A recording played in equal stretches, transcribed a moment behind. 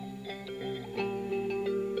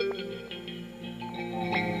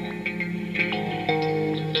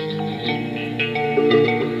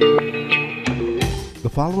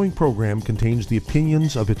following program contains the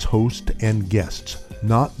opinions of its host and guests,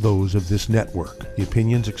 not those of this network. The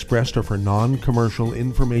opinions expressed are for non-commercial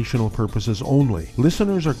informational purposes only.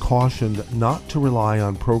 Listeners are cautioned not to rely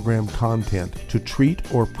on program content to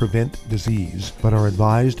treat or prevent disease, but are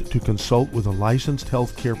advised to consult with a licensed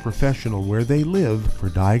healthcare professional where they live for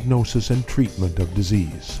diagnosis and treatment of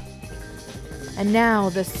disease. And now,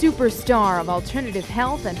 the superstar of alternative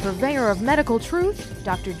health and purveyor of medical truth,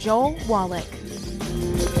 Dr. Joel Wallach.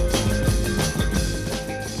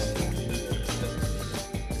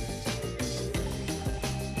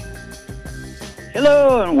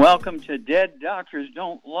 Hello and welcome to Dead Doctors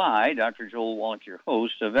Don't Lie. Dr. Joel Wallach, your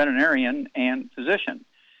host, a veterinarian and physician.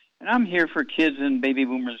 And I'm here for kids and baby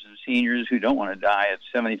boomers and seniors who don't want to die at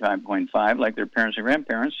 75.5 like their parents and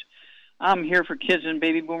grandparents. I'm here for kids and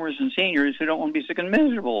baby boomers and seniors who don't want to be sick and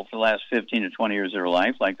miserable for the last 15 to 20 years of their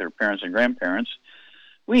life like their parents and grandparents.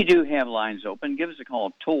 We do have lines open. Give us a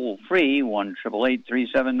call toll-free,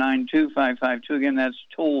 1-888-379-2552. Again, that's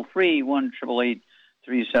toll-free,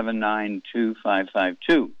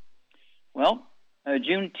 1-888-379-2552. Well,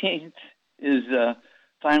 Juneteenth is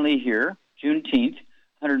finally here. Juneteenth,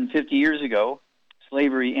 150 years ago,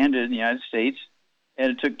 slavery ended in the United States.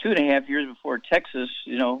 And it took 2.5 years before Texas,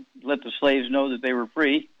 let the slaves know that they were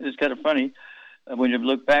free. It's kind of funny when you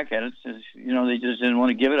look back at it. They just didn't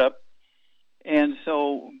want to give it up. And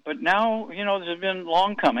so, but now, this has been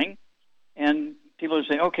long coming. And people are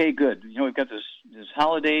saying, okay, good. We've got this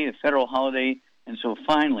holiday, a federal holiday. And so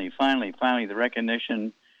finally, the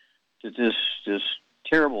recognition that this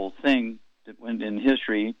terrible thing that went in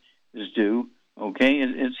history is due. Okay,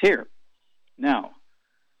 it's here. Now,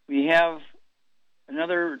 we have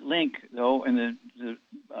another link, though, in the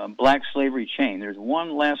black slavery chain. There's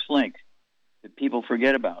one last link that people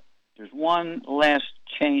forget about. There's one last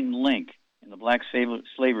chain link in the black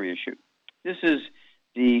slavery issue. This is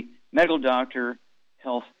the medical doctor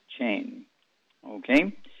health chain.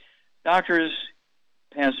 Okay? Doctors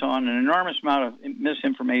pass on an enormous amount of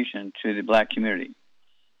misinformation to the black community.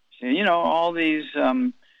 So, all these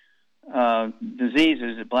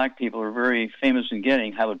diseases that black people are very famous in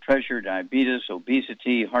getting: high blood pressure, diabetes,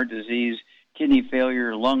 obesity, heart disease, kidney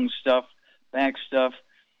failure, lung stuff, back stuff,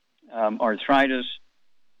 arthritis,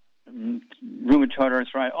 rheumatoid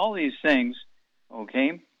arthritis. All these things,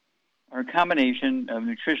 okay, are a combination of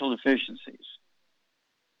nutritional deficiencies.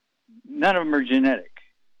 None of them are genetic.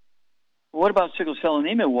 What about sickle cell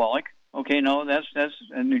anemia, Wallach? Okay, no, that's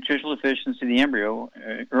a nutritional deficiency of the embryo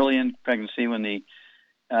early in pregnancy when the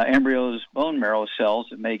embryo's bone marrow cells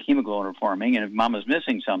that make hemoglobin are forming, and if mama's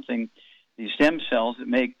missing something, the stem cells that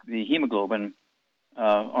make the hemoglobin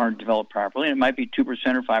aren't developed properly, and it might be 2% or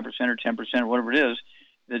 5% or 10% or whatever it is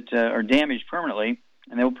that are damaged permanently,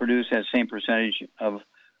 and they'll produce that same percentage of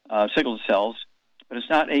sickle cells, but it's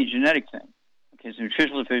not a genetic thing. Okay, it's a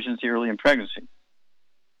nutritional deficiency early in pregnancy.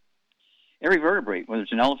 Every vertebrate, whether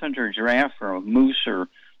it's an elephant or a giraffe or a moose or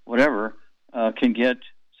whatever, can get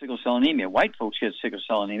sickle cell anemia. White folks get sickle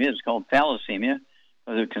cell anemia. It's called thalassemia.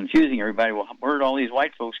 They're confusing everybody. Well, where did all these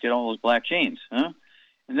white folks get all those black genes? Huh?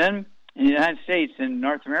 And then in the United States and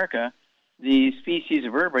North America, the species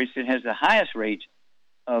of vertebrates that has the highest rate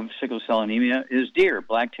of sickle cell anemia is deer,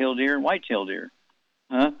 black-tailed deer and white-tailed deer.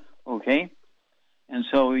 Huh? Okay? And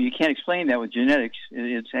so you can't explain that with genetics.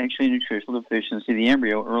 It's actually a nutritional deficiency of the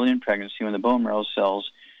embryo early in pregnancy when the bone marrow cells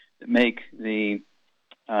that make the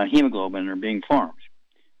hemoglobin are being formed.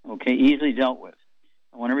 Okay, easily dealt with.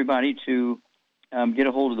 I want everybody to get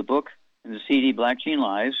a hold of the book and the CD, Black Gene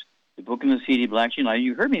Lies, the book and the CD, Black Gene Lies.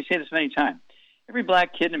 You heard me say this many times. Every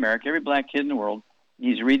black kid in America, every black kid in the world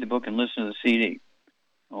needs to read the book and listen to the CD.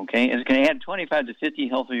 Okay, it's going to add 25 to 50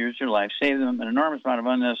 healthy years to their life, save them an enormous amount of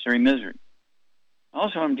unnecessary misery. I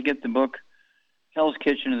also want them to get the book Hell's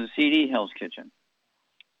Kitchen and the CD, Hell's Kitchen.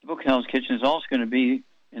 The book Hell's Kitchen is also going to be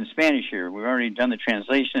in Spanish here. We've already done the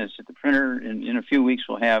translation. It's at the printer. In a few weeks,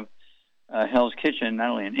 we'll have Hell's Kitchen, not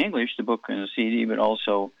only in English, the book and the CD, but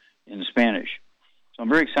also in Spanish. So I'm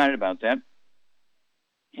very excited about that.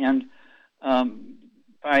 And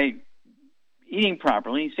by eating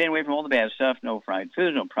properly, staying away from all the bad stuff, no fried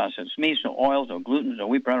foods, no processed meats, no oils, no gluten, no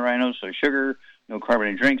wheat, brown rhinos, no sugar, no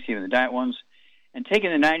carbonated drinks, even the diet ones, and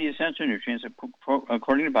taking the 90 essential nutrients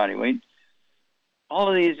according to body weight. All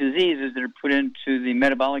of these diseases that are put into the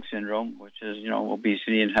metabolic syndrome, which is,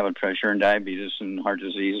 obesity and high blood pressure and diabetes and heart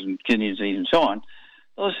disease and kidney disease and so on,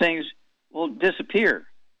 those things will disappear.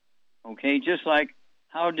 Okay, just like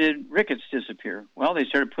how did rickets disappear? Well, they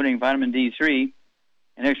started putting vitamin D3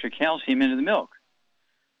 and extra calcium into the milk.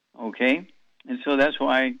 Okay, and so that's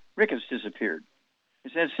why rickets disappeared.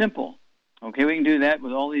 It's that simple. Okay, we can do that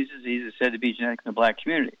with all these diseases said to be genetic in the black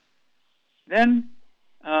community. Then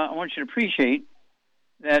I want you to appreciate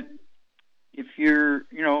that if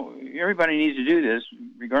everybody needs to do this,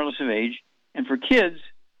 regardless of age. And for kids,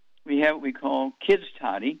 we have what we call Kids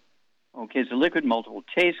Toddy. Okay, it's a liquid multiple,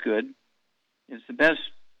 tastes good. It's the best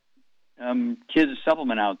kids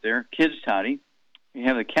supplement out there, Kids Toddy. We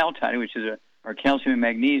have the Cal Toddy, which is our calcium and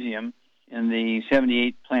magnesium and the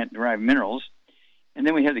 78 plant-derived minerals. And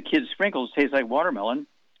then we have the Kids Sprinkles, taste like watermelon.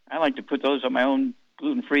 I like to put those on my own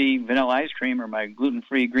gluten-free vanilla ice cream or my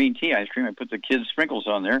gluten-free green tea ice cream. I put the Kids Sprinkles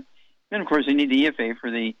on there. Then, of course, they need the EFA for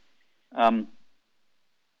the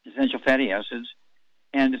essential fatty acids.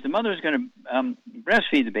 And if the mother is going to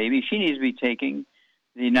breastfeed the baby, she needs to be taking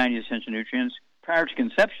the 90 essential nutrients prior to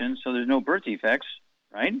conception so there's no birth defects,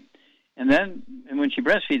 right? And when she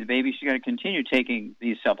breastfeeds the baby, she's got to continue taking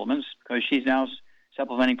these supplements because she's now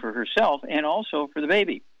supplementing for herself and also for the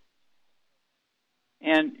baby.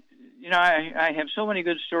 And, I have so many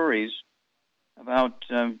good stories about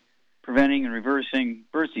preventing and reversing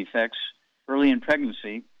birth defects early in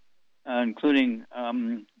pregnancy, including,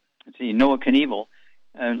 Noah Knievel.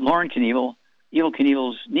 Lauren Knievel, Evel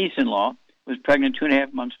Knievel's niece-in-law, was pregnant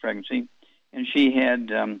 2.5 months pregnancy, and she had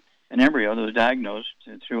an embryo that was diagnosed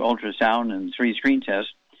through ultrasound and 3 screen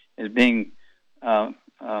tests as being Down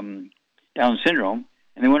syndrome,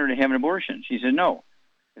 and they wanted her to have an abortion. She said, no.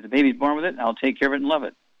 If the baby's born with it, I'll take care of it and love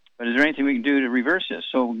it. But is there anything we can do to reverse this?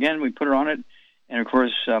 So, again, we put her on it, and, of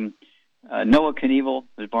course, Noah Knievel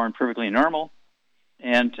was born perfectly normal,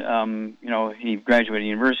 and, he graduated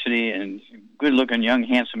university, and good-looking,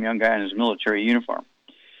 handsome young guy in his military uniform.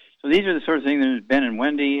 So these are the sort of things. There's Ben and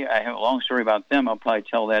Wendy. I have a long story about them. I'll probably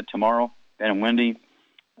tell that tomorrow. Ben and Wendy.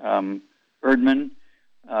 Erdman,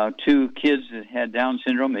 2 kids that had Down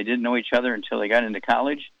syndrome. They didn't know each other until they got into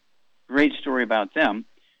college. Great story about them.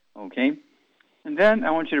 Okay? And then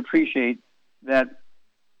I want you to appreciate that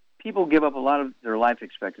people give up a lot of their life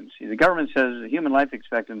expectancy. The government says the human life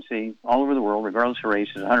expectancy all over the world, regardless of race,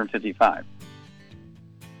 is 155.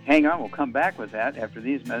 Hang on, we'll come back with that after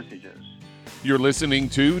these messages. You're listening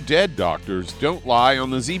to Dead Doctors Don't Lie on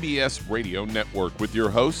the ZBS Radio Network with your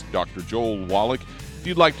host, Dr. Joel Wallach. If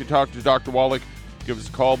you'd like to talk to Dr. Wallach, give us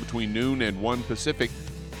a call between noon and 1 Pacific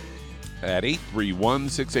at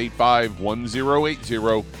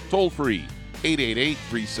 831-685-1080, toll free,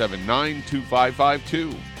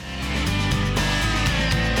 888-379-2552.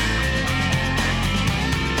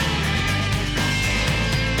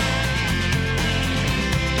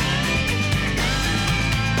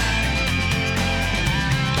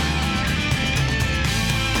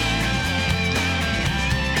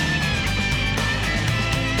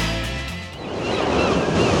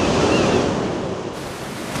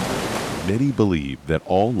 Many believe that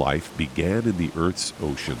all life began in the Earth's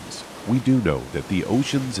oceans. We do know that the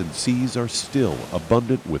oceans and seas are still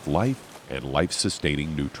abundant with life and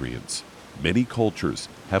life-sustaining nutrients. Many cultures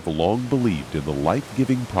have long believed in the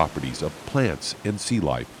life-giving properties of plants and sea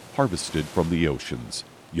life harvested from the oceans.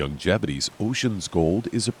 Youngevity's Ocean's Gold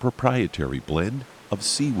is a proprietary blend of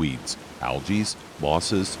seaweeds, algae,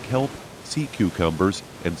 mosses, kelp, sea cucumbers,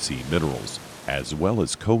 and sea minerals, as well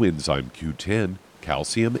as coenzyme Q10,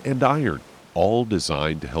 calcium, and iron, all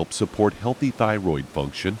designed to help support healthy thyroid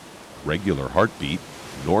function, regular heartbeat,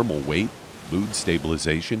 normal weight, mood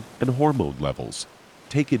stabilization, and hormone levels.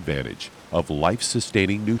 Take advantage of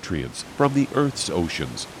life-sustaining nutrients from the Earth's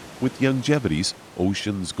oceans with Youngevity's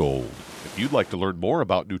Ocean's Gold. If you'd like to learn more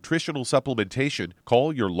about nutritional supplementation,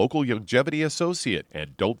 call your local Youngevity associate,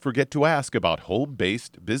 and don't forget to ask about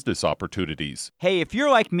home-based business opportunities. Hey, if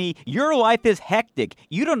you're like me, your life is hectic.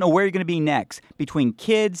 You don't know where you're going to be next. Between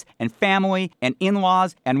kids and family and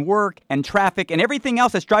in-laws and work and traffic and everything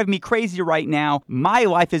else that's driving me crazy right now, my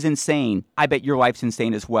life is insane. I bet your life's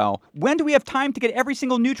insane as well. When do we have time to get every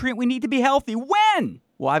single nutrient we need to be healthy? When?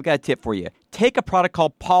 Well, I've got a tip for you. Take a product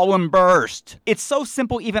called Pollen Burst. It's so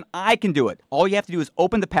simple, even I can do it. All you have to do is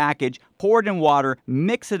open the package, pour it in water,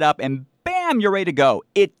 mix it up, and bam, you're ready to go.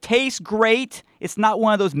 It tastes great. It's not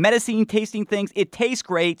one of those medicine tasting things. It tastes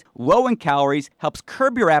great, low in calories, helps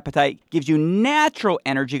curb your appetite, gives you natural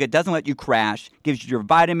energy that doesn't let you crash, gives you your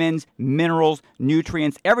vitamins, minerals,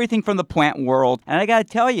 nutrients, everything from the plant world. And I gotta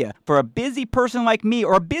tell you, for a busy person like me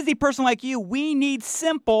or a busy person like you, we need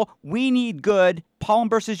simple, we need good. Pollen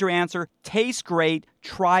Burst is your answer. Tastes great.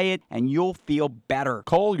 Try it, and you'll feel better.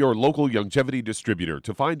 Call your local Youngevity distributor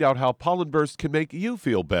to find out how Pollen Burst can make you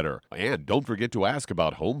feel better. And don't forget to ask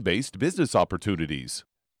about home-based business opportunities.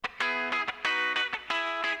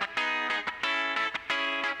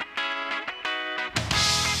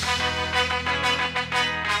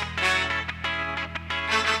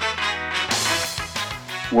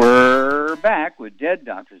 We're back with Dead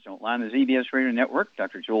Doctors Don't Lie on the ZBS Radio Network.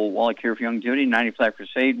 Dr. Joel Wallach here for Young Duty, 90 Flat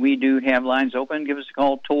Crusade. We do have lines open. Give us a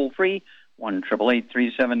call toll-free,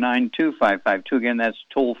 1-888-379-2552. Again, that's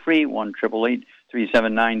toll-free,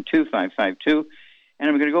 1-888-379-2552. And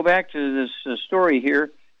I'm going to go back to this story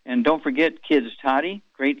here. And don't forget Kids Toddy,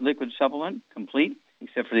 great liquid supplement, complete,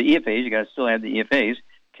 except for the EFAs. You got to still add the EFAs.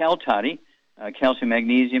 Cal Toddy, calcium,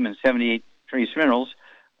 magnesium, and 78 trace minerals.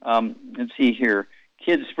 Let's see here.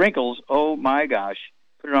 Kids Sprinkles, oh my gosh,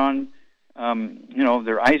 put it on,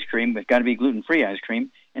 their ice cream, but got to be gluten-free ice cream.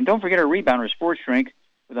 And don't forget our Rebounder sports drink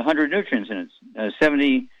with 100 nutrients in it,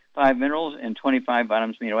 75 minerals and 25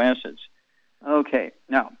 vitamins, amino acids. Okay,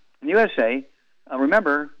 now, in the USA,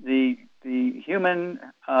 remember, the human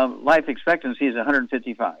life expectancy is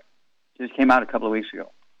 155. Just came out a couple of weeks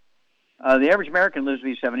ago. The average American lives to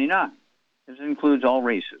be 79. This includes all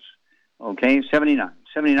races. Okay, 79.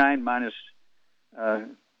 79 minus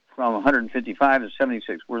from 155 to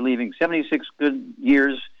 76. We're leaving 76 good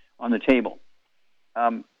years on the table.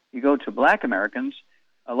 You go to black Americans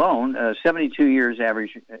alone, 72 years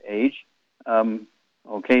average age.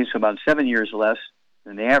 Okay, so about 7 years less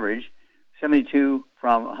than the average. 72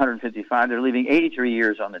 from 155. They're leaving 83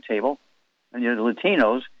 years on the table. And the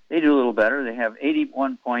Latinos, they do a little better. They have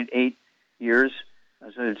 81.8 years.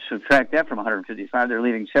 So subtract that from 155. They're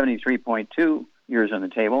leaving 73.2 years on the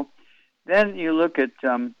table. Then you look at,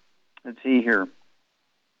 let's see here.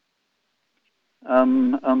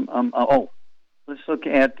 Let's look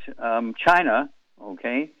at China.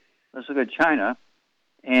 Okay, let's look at China,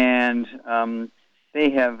 and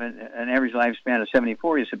they have an average lifespan of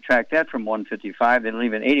 74. You subtract that from 155, they're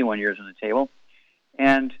leaving 81 years on the table.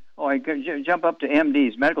 And I jump up to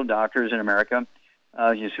MDs, medical doctors in America.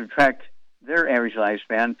 You subtract their average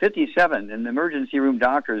lifespan, 57, and the emergency room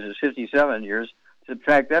doctors is 57 years.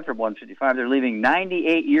 Subtract that from 155, they're leaving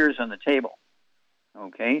 98 years on the table.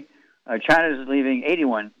 Okay? China is leaving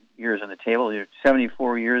 81 years on the table,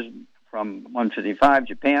 74 years from 155.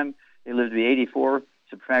 Japan, they live to be 84.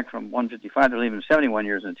 Subtract from 155, they're leaving 71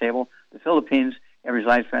 years on the table. The Philippines, average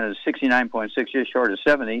lifespan is 69.6, just short of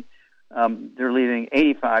 70. They're leaving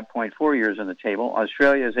 85.4 years on the table.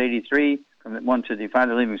 Australia is 83 from 155,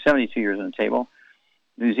 they're leaving 72 years on the table.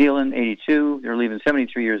 New Zealand, 82, they're leaving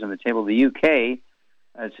 73 years on the table. The UK,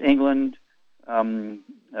 it's England, Northern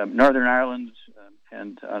Ireland,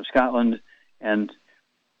 and Scotland, and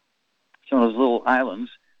some of those little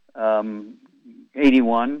islands.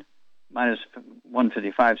 81 minus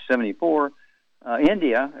 155, 74.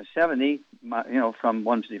 India, 70, from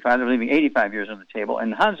 155, they're leaving 85 years on the table.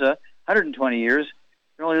 And Hunza, 120 years,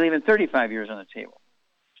 they're only leaving 35 years on the table.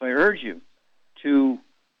 So I urge you to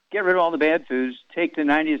get rid of all the bad foods, take the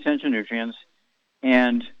 90 essential nutrients,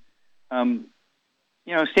 and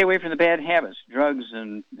stay away from the bad habits, drugs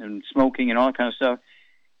and smoking and all that kind of stuff,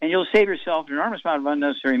 and you'll save yourself an enormous amount of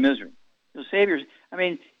unnecessary misery. You'll save if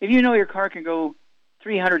you know your car can go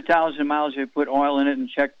 300,000 miles if you put oil in it and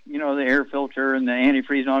check, the air filter and the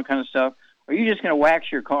antifreeze and all that kind of stuff, are you just going to wax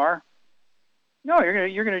your car? No,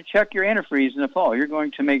 you're going to check your antifreeze in the fall. You're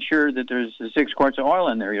going to make sure that there's 6 quarts of oil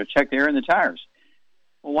in there. You'll check the air and the tires.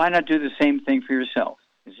 Well, why not do the same thing for yourself?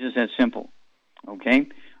 It's just that simple. Okay?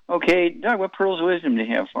 Okay, Doug, what pearls of wisdom do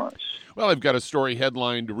you have for us? Well, I've got a story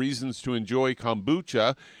headlined Reasons to Enjoy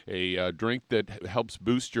Kombucha, a drink that helps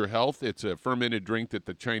boost your health. It's a fermented drink that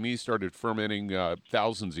the Chinese started fermenting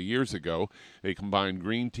thousands of years ago. They combined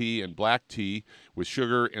green tea and black tea with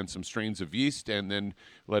sugar and some strains of yeast and then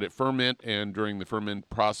let it ferment. And during the ferment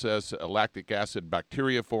process, lactic acid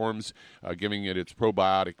bacteria forms, giving it its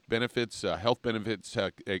probiotic benefits, health benefits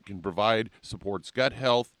it can provide, supports gut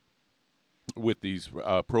health with these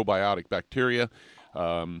probiotic bacteria.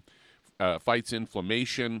 Fights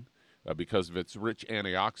inflammation because of its rich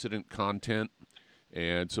antioxidant content,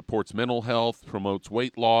 and supports mental health, promotes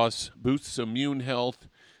weight loss, boosts immune health,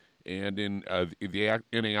 and the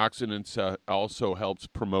antioxidants also helps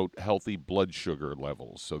promote healthy blood sugar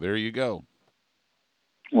levels. So there you go.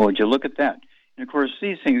 Well, would you look at that? And, of course,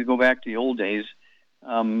 these things go back to the old days.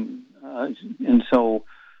 And so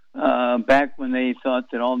back when they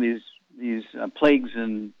thought that all these plagues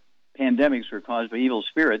and pandemics were caused by evil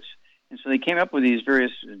spirits, and so they came up with these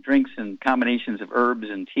various drinks and combinations of herbs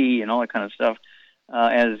and tea and all that kind of stuff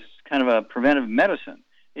as kind of a preventive medicine.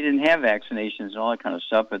 They didn't have vaccinations and all that kind of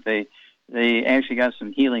stuff, but they actually got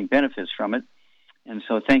some healing benefits from it. And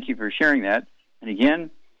so thank you for sharing that. And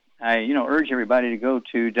again, I urge everybody to go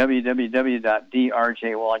to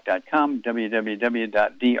www.drjwallach.com,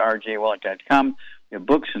 www.drjwallach.com. We have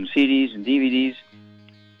books and CDs and DVDs.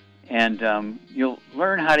 And you'll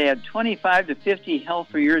learn how to add 25 to 50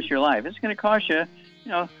 health-free years to your life. It's going to cost you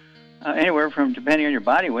anywhere from, depending on your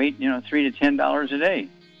body weight, $3 to $10 a day.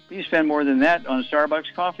 You spend more than that on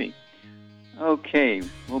Starbucks coffee. Okay,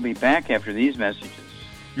 we'll be back after these messages.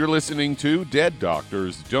 You're listening to Dead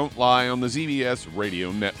Doctors Don't Lie on the ZBS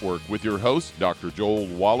Radio Network with your host, Dr. Joel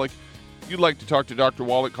Wallach. If you'd like to talk to Dr.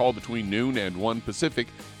 Wallach, call between noon and 1 Pacific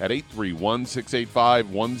at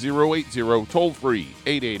 831-685-1080, toll free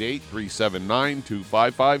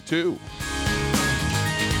 888-379-2552.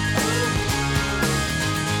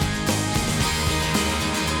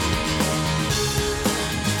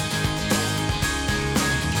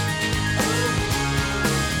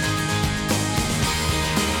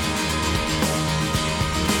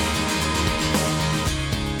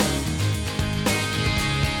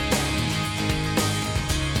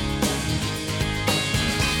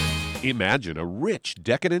 Imagine a rich,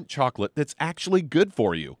 decadent chocolate that's actually good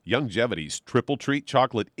for you. Youngevity's Triple Treat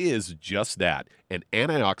chocolate is just that, an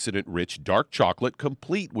antioxidant-rich dark chocolate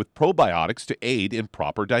complete with probiotics to aid in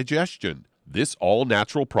proper digestion. This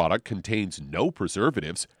all-natural product contains no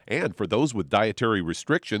preservatives, and for those with dietary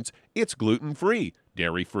restrictions, it's gluten-free,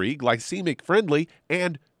 dairy-free, glycemic-friendly,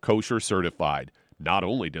 and kosher certified. Not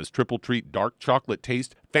only does Triple Treat dark chocolate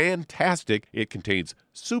taste fantastic, it contains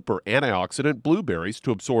super antioxidant blueberries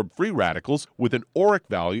to absorb free radicals with an ORAC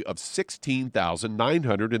value of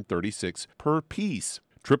 16,936 per piece.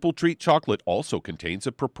 Triple Treat chocolate also contains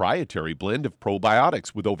a proprietary blend of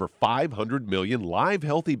probiotics with over 500 million live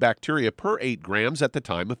healthy bacteria per 8 grams at the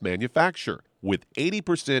time of manufacture, with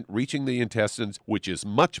 80% reaching the intestines, which is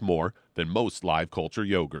much more than most live culture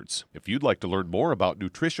yogurts. If you'd like to learn more about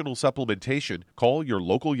nutritional supplementation, call your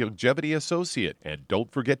local Youngevity associate, and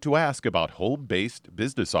don't forget to ask about home-based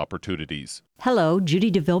business opportunities. Hello,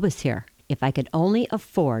 Judy DeVilbus here. If I could only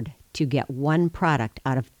afford to get one product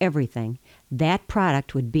out of everything, that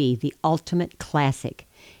product would be the Ultimate Classic.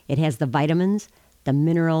 It has the vitamins, the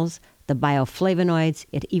minerals, the bioflavonoids.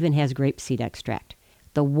 It even has grapeseed extract.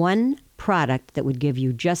 The one product that would give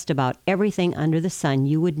you just about everything under the sun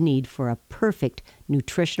you would need for a perfect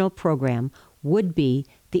nutritional program would be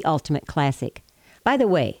the Ultimate Classic. By the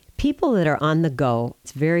way, people that are on the go,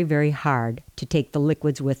 it's very, very hard to take the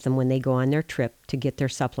liquids with them when they go on their trip to get their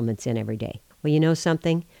supplements in every day. Well, you know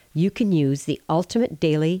something? You can use the Ultimate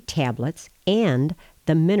Daily tablets and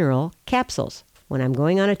the mineral capsules. When I'm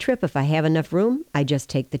going on a trip, if I have enough room, I just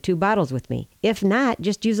take the 2 bottles with me. If not,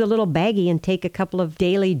 just use a little baggie and take a couple of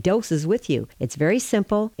daily doses with you. It's very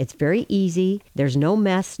simple. It's very easy. There's no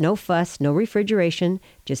mess, no fuss, no refrigeration.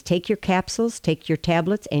 Just take your capsules, take your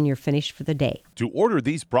tablets, and you're finished for the day. To order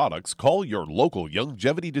these products, call your local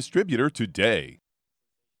Youngevity distributor today.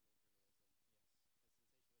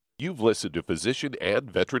 You've listened to physician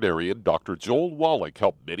and veterinarian Dr. Joel Wallach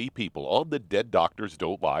help many people on the Dead Doctors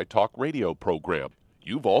Don't Lie talk radio program.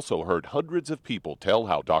 You've also heard hundreds of people tell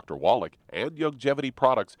how Dr. Wallach and Youngevity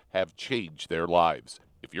products have changed their lives.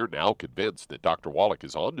 If you're now convinced that Dr. Wallach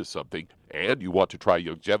is onto something and you want to try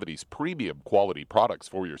Youngevity's premium quality products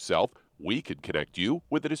for yourself, we can connect you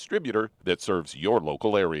with a distributor that serves your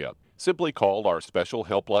local area. Simply call our special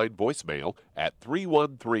helpline voicemail at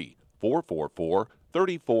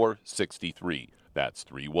 313-444-3463. That's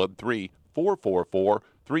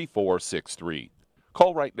 313-444-3463.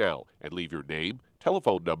 Call right now and leave your name,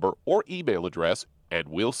 telephone number, or email address, and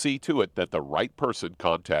we'll see to it that the right person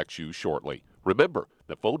contacts you shortly. Remember,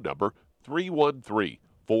 the phone number,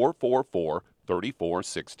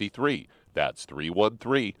 313-444-3463. That's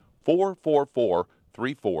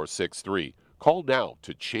 313-444-3463. Call now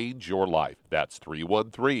to change your life. That's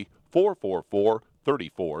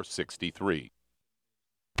 313-444-3463.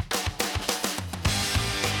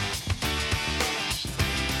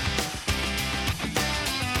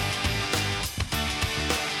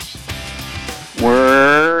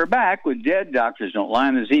 We're back with Dead Doctors Don't Lie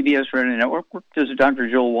on the ZBS Radio Network. This is Dr.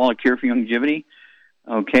 Joel Wallach here for Youngevity.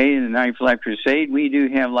 Okay, in the 9 for Life Crusade, we do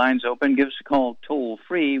have lines open. Give us a call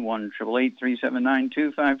toll-free,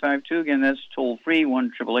 1-888-379-2552. Again, that's toll-free,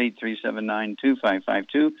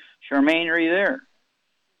 1-888-379-2552. Charmaine, are you there?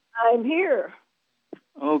 I'm here.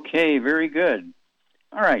 Okay, very good.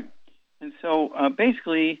 All right. And so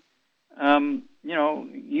basically,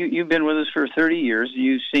 you've been with us for 30 years.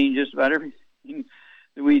 You've seen just about everything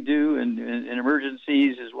that we do in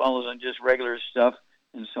emergencies as well as on just regular stuff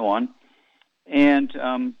and so on. And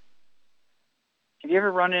have you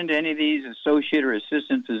ever run into any of these associate or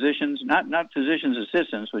assistant physicians? Not physicians'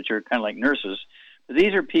 assistants, which are kind of like nurses, but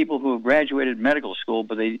these are people who have graduated medical school,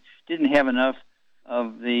 but they didn't have enough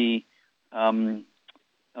of the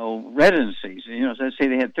residencies. So let's say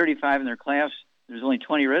they had 35 in their class. There's only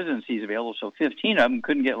 20 residencies available, so 15 of them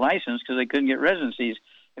couldn't get licensed because they couldn't get residencies.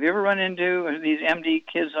 Have you ever run into these MD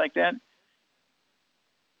kids like that?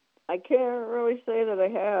 I can't really say that I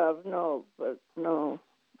have, no, but no.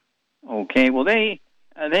 Okay, well, they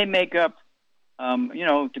make up,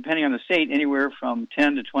 depending on the state, anywhere from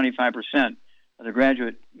 10 to 25% of the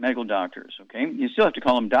graduate medical doctors, okay? You still have to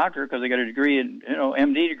call them doctor because they got a degree,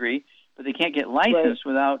 MD degree, but they can't get licensed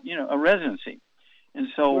without, a residency. And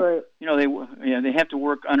so, they have to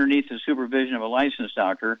work underneath the supervision of a licensed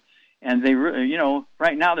doctor. And they,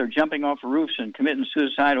 right now they're jumping off of roofs and committing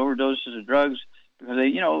suicide, overdoses of drugs because they,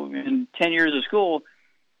 in 10 years of school,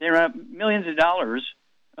 they run up millions of dollars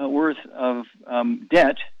worth of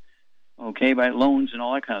debt, okay, by loans and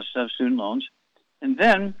all that kind of stuff, student loans. And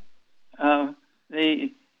then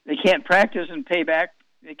they can't practice and pay back.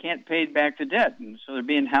 They can't pay back the debt, and so they're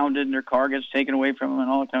being hounded, and their car gets taken away from them, and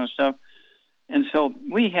all that kind of stuff. And so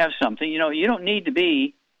we have something. You don't need to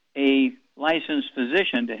be a licensed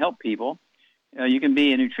physician to help people. You can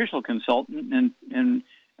be a nutritional consultant and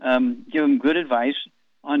give them good advice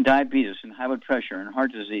on diabetes and high blood pressure and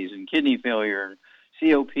heart disease and kidney failure and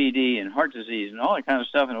COPD and heart disease and all that kind of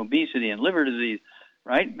stuff and obesity and liver disease,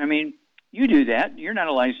 right? I mean, you do that. You're not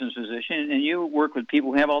a licensed physician, and you work with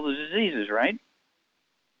people who have all the diseases, right?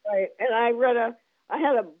 Right. And I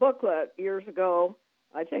had a booklet years ago,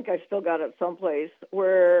 I think I still got it someplace,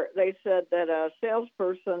 where they said that a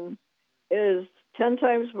salesperson is 10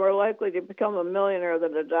 times more likely to become a millionaire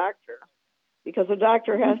than a doctor, because a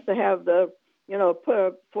doctor has to have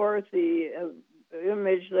put forth the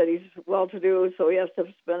image that he's well-to-do, so he has to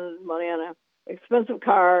spend money on an expensive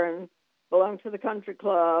car and belong to the country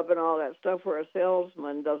club and all that stuff, where a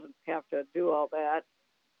salesman doesn't have to do all that.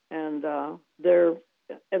 And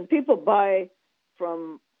people buy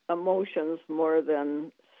from emotions more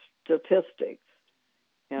than statistics,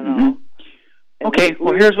 Mm-hmm. Okay,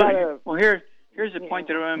 well, here's the point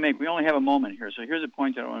that I want to make. We only have a moment here, so here's the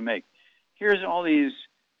point that I want to make. Here's all these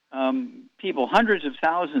people, hundreds of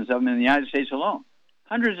thousands of them in the United States alone.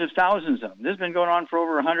 Hundreds of thousands of them. This has been going on for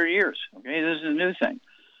over 100 years. Okay, this is a new thing.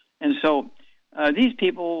 And so these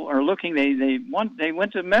people are looking. They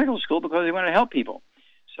went to medical school because they want to help people.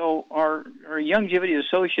 So our Youngevity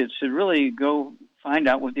associates should really go find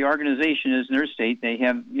out what the organization is in their state. They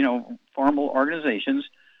have formal organizations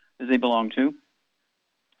that they belong to.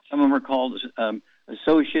 Some of them are called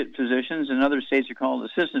associate physicians, and other states are called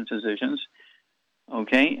assistant physicians.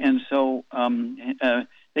 Okay, and so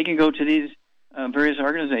they can go to these various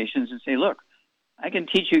organizations and say, look, I can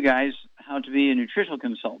teach you guys how to be a nutritional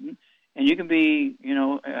consultant, and you can be,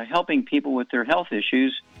 helping people with their health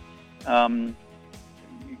issues,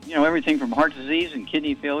 everything from heart disease and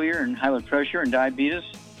kidney failure and high blood pressure and diabetes,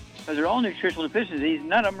 because they're all nutritional deficiencies.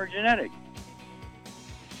 None of them are genetic.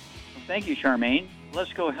 Well, thank you, Charmaine.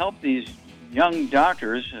 Let's go help these young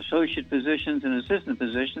doctors, associate physicians, and assistant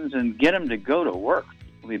physicians, and get them to go to work.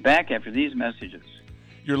 We'll be back after these messages.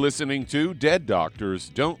 You're listening to Dead Doctors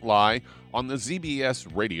Don't Lie on the ZBS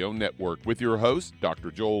Radio Network with your host,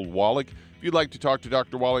 Dr. Joel Wallach. If you'd like to talk to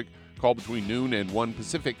Dr. Wallach, call between noon and 1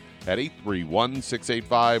 Pacific at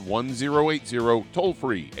 831-685-1080, toll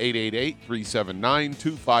free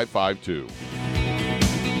 888-379-2552.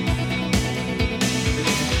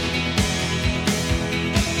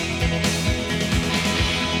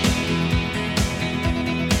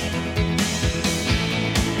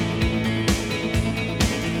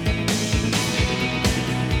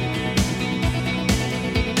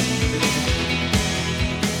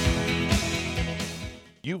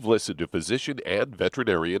 You've listened to physician and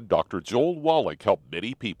veterinarian Dr. Joel Wallach help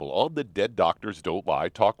many people on the Dead Doctors Don't Lie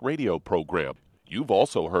talk radio program. You've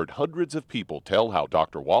also heard hundreds of people tell how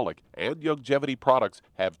Dr. Wallach and Youngevity products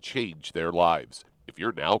have changed their lives. If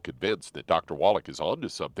you're now convinced that Dr. Wallach is onto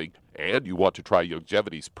something and you want to try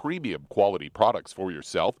Youngevity's premium quality products for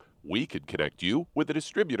yourself, we can connect you with a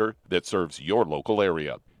distributor that serves your local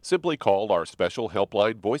area. Simply call our special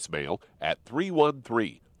helpline voicemail at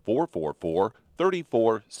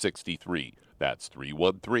 313-444-3463. That's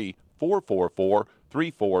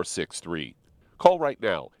 313-444-3463. Call right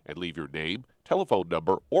now and leave your name, telephone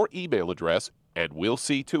number, or email address, and we'll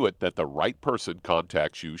see to it that the right person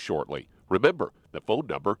contacts you shortly. Remember, the phone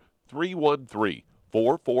number,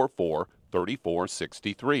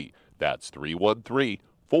 313-444-3463. That's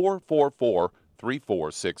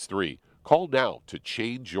 313-444-3463. Call now to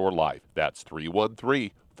change your life. That's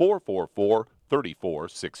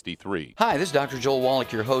 313-444-3463. Hi, this is Dr. Joel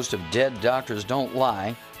Wallach, your host of Dead Doctors Don't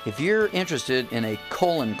Lie. If you're interested in a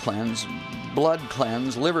colon cleanse, blood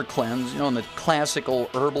cleanse, liver cleanse, in the classical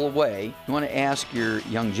herbal way, you want to ask your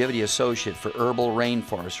Youngevity associate for Herbal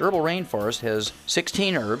Rainforest. Herbal Rainforest has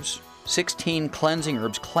 16 herbs, 16 cleansing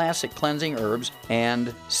herbs, classic cleansing herbs,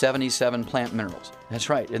 and 77 plant minerals. That's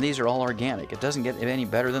right, and these are all organic. It doesn't get any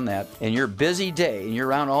better than that. In your busy day, and you're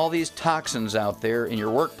around all these toxins out there in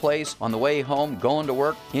your workplace, on the way home, going to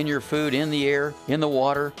work, in your food, in the air, in the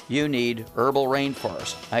water, you need Herbal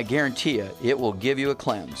Rainforest. I guarantee you, it will give you a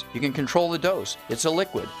cleanse. You can control the dose. It's a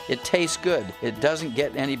liquid. It tastes good. It doesn't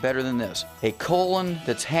get any better than this. A colon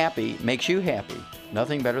that's happy makes you happy.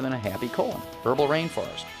 Nothing better than a happy colon. Herbal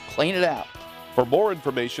Rainforest. Clean it out. For more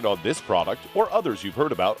information on this product or others you've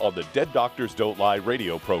heard about on the Dead Doctors Don't Lie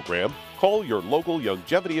radio program, call your local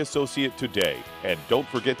Youngevity associate today. And don't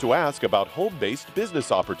forget to ask about home-based business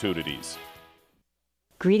opportunities.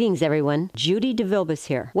 Greetings, everyone. Judy DeVilbus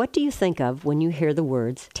here. What do you think of when you hear the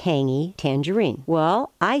words tangy tangerine?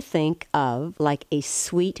 Well, I think of like a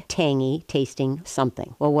sweet, tangy tasting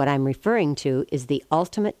something. Well, what I'm referring to is the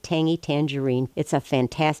Ultimate Tangy Tangerine. It's a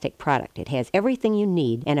fantastic product. It has everything you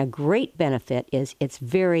need, and a great benefit is it's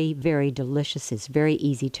very, very delicious. It's very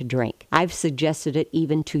easy to drink. I've suggested it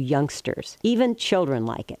even to youngsters. Even children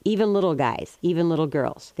like it. Even little guys. Even little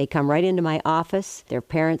girls. They come right into my office. Their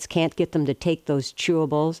parents can't get them to take those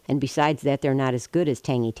chewables. And besides that, they're not as good as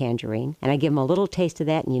Tangy Tangerine. And I give them a little taste of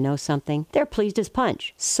that, and you know something? They're pleased as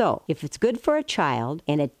punch. So, if it's good for a child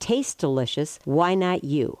and it tastes delicious, why not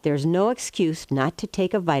you? There's no excuse not to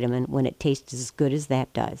take a vitamin when it tastes as good as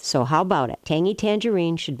that does. So how about it? Tangy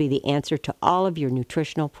Tangerine should be the answer to all of your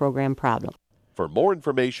nutritional program problems. For more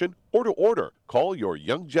information or to order, call your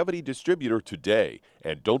Youngevity distributor today.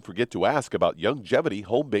 And don't forget to ask about Youngevity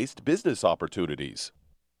home-based business opportunities.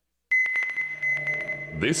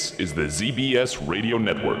 This is the ZBS Radio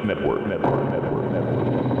Network.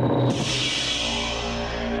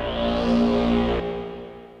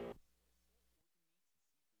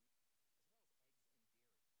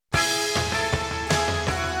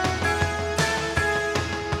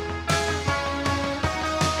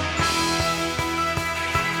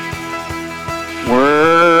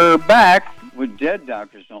 We're back with Dead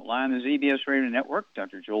Doctors Don't Lie on the ZBS Radio Network.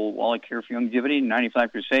 Dr. Joel Wallach here for Youngevity,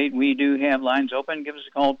 95 Crusade. We do have lines open. Give us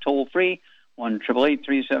a call toll-free,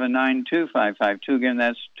 1-888-379-2552. Again,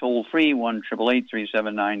 that's toll-free,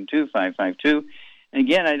 1-888-379-2552. And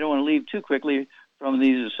again, I don't want to leave too quickly from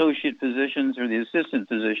these associate physicians or the assistant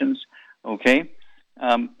physicians, okay?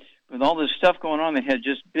 With all this stuff going on, they had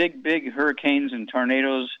just big hurricanes and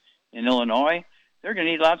tornadoes in Illinois. They're going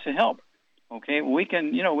to need lots of help. Okay, we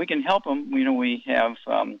can help them. We have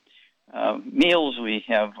meals, we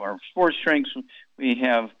have our sports drinks, we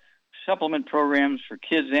have supplement programs for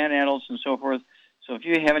kids and adults and so forth. So if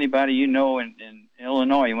you have anybody you know in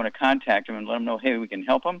Illinois, you want to contact them and let them know, hey, we can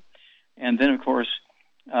help them. And then, of course,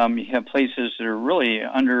 you have places that are really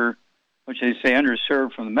underserved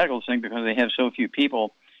from the medical thing because they have so few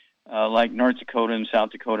people, like North Dakota and South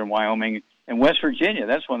Dakota and Wyoming and West Virginia.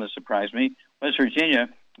 That's one that surprised me. West Virginia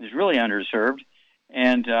is really underserved,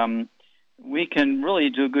 and we can really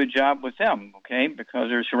do a good job with them, okay, because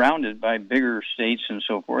they're surrounded by bigger states and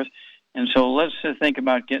so forth. And so let's think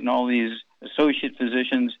about getting all these associate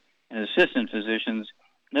physicians and assistant physicians.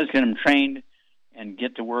 Let's get them trained and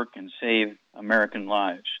get to work and save American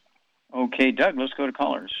lives. Okay, Doug, let's go to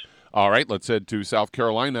callers. All right, let's head to South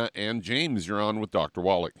Carolina. And James, you're on with Dr.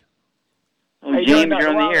 Wallach. Oh, James, you're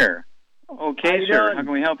on the air. Okay, sir. How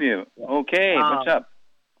can we help you? Okay, what's up?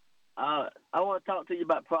 I want to talk to you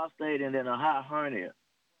about prostate and then a high hernia.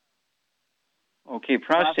 Okay,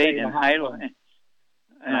 prostate and hiatal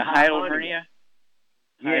hernia?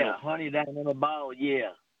 Yeah, hernia down in the bowel,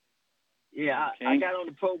 yeah. Yeah, okay. I got on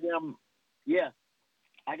the program,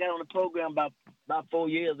 I got on the program about 4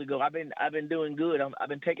 years ago. I've been doing good. I've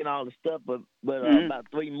been taking all the stuff, but about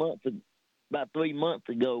 3 months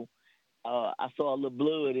ago, I saw a little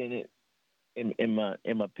blood in it. In my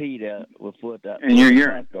pee there before that. In your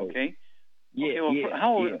urine, okay. Yeah. Okay, well,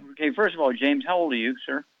 how old? Yeah. Okay, first of all, James, how old are you,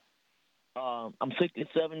 sir? I'm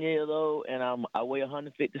 67 years old, and I weigh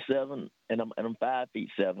 157, and I'm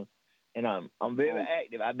 5'7", and I'm very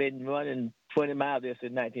active. I've been running 20 miles there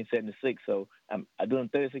since 1976, so I'm doing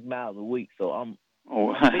 36 miles a week. So I'm.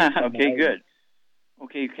 Oh, okay, good.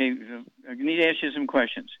 Okay. I need to ask you some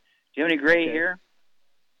questions. Do you have any gray hair?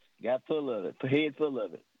 Got full of it. Head full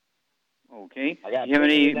of it. Okay. I got you have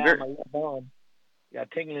any? Got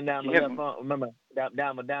tingling down my left arm. Remember,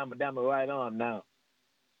 down my right arm now.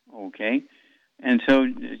 Okay. And so,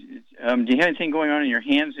 do you have anything going on in your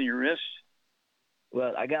hands and your wrists?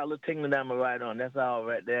 Well, I got a little tingling down my right arm. That's all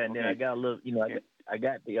right there. And then I got a little, I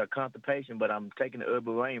got the constipation, but I'm taking the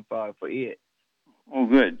Herbal Rainforest for it. Oh,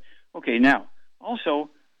 good. Okay. Now,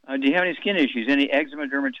 also, do you have any skin issues? Any eczema,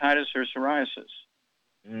 dermatitis, or psoriasis?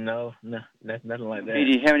 No, nothing like that. Okay,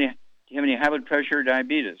 do you have any you have any high blood pressure or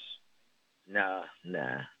diabetes? Nah.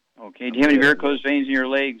 Okay. Do you have any varicose veins in your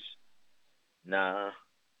legs? Nah.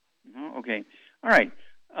 No? Okay. All right.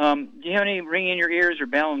 Do you have any ringing in your ears or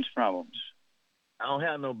balance problems? I don't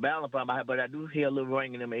have no balance problem, but I do hear a little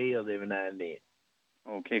ringing in my ears every now and then.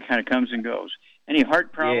 Okay, kind of comes and goes. Any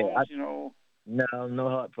heart problems, No, no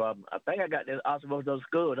heart problem. I think I got this osteoporosis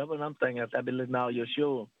skull. That's what I'm thinking. I've been listening to all your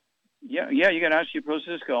show. Yeah, you got osteoporosis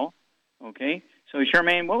of the skull. Okay. So,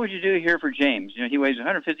 Charmaine, what would you do here for James? He weighs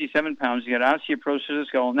 157 pounds. He got osteoporosis of the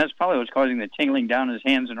skull, and that's probably what's causing the tingling down in his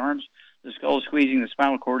hands and arms. The skull squeezing, the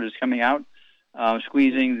spinal cord is coming out,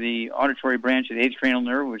 squeezing the auditory branch of the eighth cranial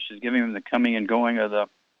nerve, which is giving him the coming and going of the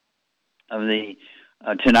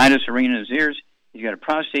tinnitus or ringing in his ears. He's got a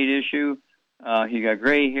prostate issue. He got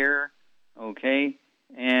gray hair. Okay.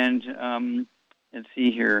 And let's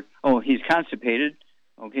see here. Oh, he's constipated.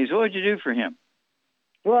 Okay. So what would you do for him?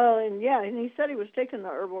 Well, and he said he was taking the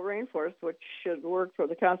herbal rainforest, which should work for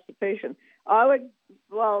the constipation. I would,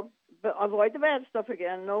 avoid the bad stuff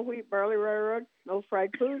again. No wheat, barley, rye, no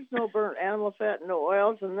fried foods, no burnt animal fat, no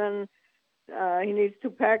oils. And then he needs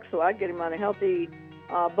 2 packs, so I'd get him on a healthy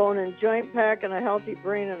bone and joint pack and a healthy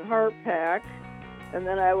brain and heart pack. And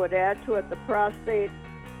then I would add to it the Prost FX.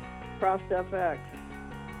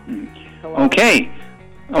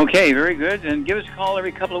 Okay, very good. And give us a call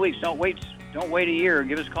every couple of weeks. Don't wait a year.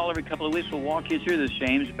 Give us a call every couple of weeks. We'll walk you through this,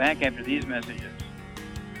 James, back after these messages.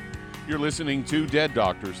 You're listening to Dead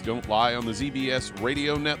Doctors Don't Lie on the ZBS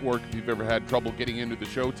Radio Network. If you've ever had trouble getting into the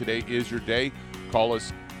show, today is your day. Call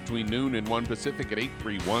us between noon and 1 Pacific at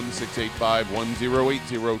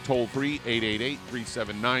 831-685-1080. Toll free,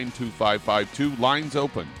 888-379-2552. Lines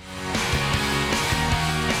open.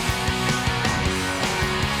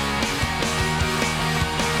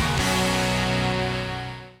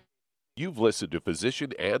 You've listened to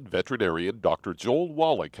physician and veterinarian Dr. Joel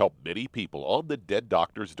Wallach help many people on the Dead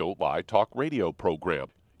Doctors Don't Lie talk radio program.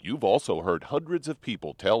 You've also heard hundreds of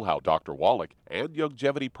people tell how Dr. Wallach and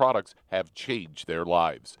Youngevity products have changed their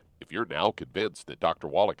lives. If you're now convinced that Dr.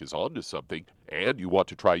 Wallach is onto something and you want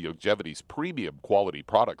to try Youngevity's premium quality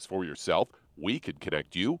products for yourself, we can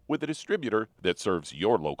connect you with a distributor that serves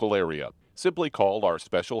your local area. Simply call our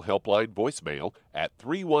special helpline voicemail at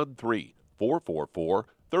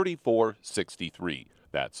 313-444-3463.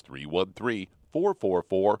 That's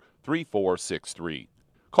 313-444-3463.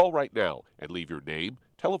 Call right now and leave your name,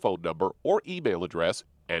 telephone number, or email address,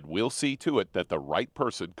 and we'll see to it that the right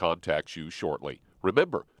person contacts you shortly.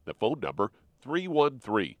 Remember, the phone number,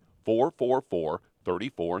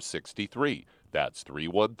 313-444-3463. That's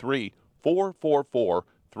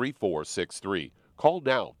 313-444-3463. Call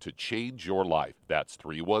now to change your life. That's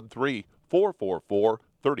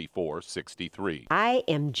 313-444-3463. I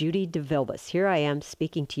am Judy DeVilbus. Here I am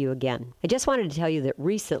speaking to you again. I just wanted to tell you that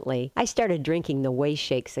recently I started drinking the Whey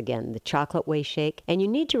Shakes again, the chocolate Whey Shake. And you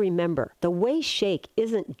need to remember, the Whey Shake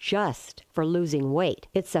isn't just for losing weight.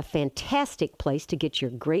 It's a fantastic place to get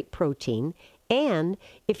your great protein. And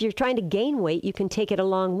if you're trying to gain weight, you can take it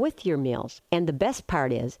along with your meals. And the best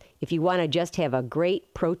part is, if you want to just have a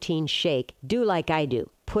great protein shake, do like I do.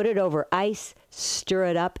 Put it over ice, stir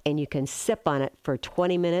it up, and you can sip on it for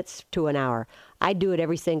 20 minutes to an hour. I do it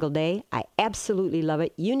every single day. I absolutely love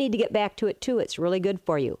it. You need to get back to it too. It's really good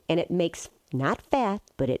for you. And it makes not fat,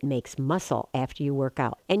 but it makes muscle after you work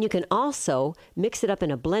out. And you can also mix it up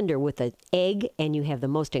in a blender with an egg, and you have the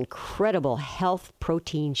most incredible health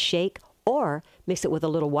protein shake. Or mix it with a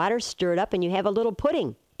little water, stir it up, and you have a little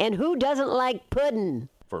pudding. And who doesn't like pudding?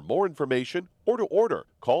 For more information or to order,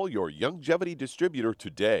 call your Youngevity distributor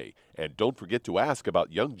today. And don't forget to ask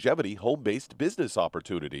about Youngevity home-based business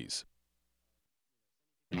opportunities.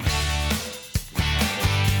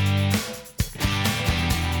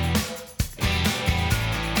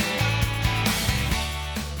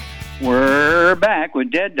 We're back with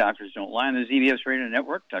Dead Doctors Don't Lie on the ZBS Radio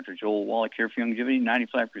Network. Dr. Joel Wallach here for Youngevity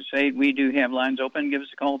 95 Crusade. We do have lines open. Give us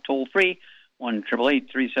a call toll free,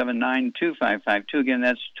 1-888-379-2552. Again,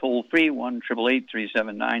 that's toll free,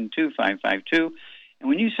 1-888-379-2552. And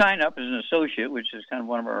when you sign up as an associate, which is kind of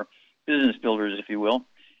one of our business builders, if you will,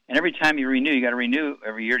 and every time you renew, you got to renew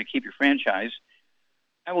every year to keep your franchise,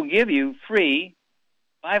 I will give you free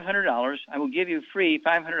 $500. I will give you free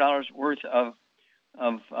 $500 worth of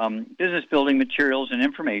business building materials and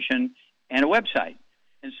information and a website.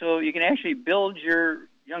 And so you can actually build your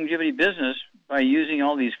Youngevity business by using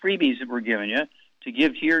all these freebies that we're giving you to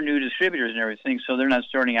give to your new distributors and everything, so they're not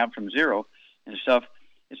starting out from zero and stuff.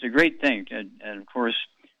 It's a great thing. And of course,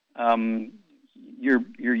 your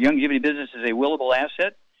Youngevity business is a willable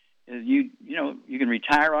asset. You can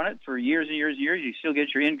retire on it for years and years and years. You still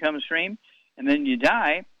get your income stream. And then you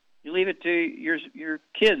die, you leave it to your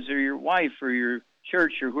kids or your wife or your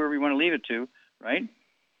church or whoever you want to leave it to, right?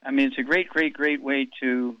 I mean, it's a great, great, great way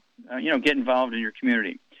to, get involved in your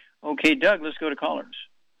community. Okay, Doug, let's go to callers.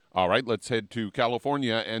 All right, let's head to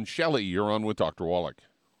California. And Shelley, you're on with Dr. Wallach.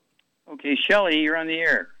 Okay, Shelley, you're on the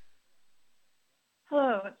air.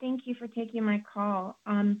 Hello, thank you for taking my call.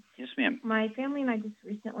 Yes, ma'am. My family and I just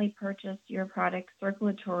recently purchased your product,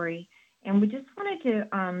 Circulatory, and we just wanted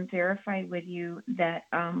to verify with you that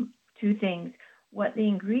two things: what the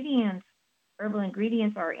herbal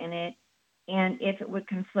ingredients are in it, and if it would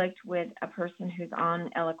conflict with a person who's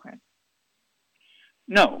on Eliquis.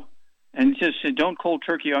 No, and just don't cold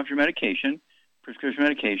turkey off your prescription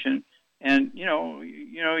medication, and you're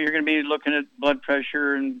going to be looking at blood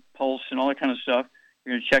pressure and pulse and all that kind of stuff.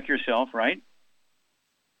 You're going to check yourself, right?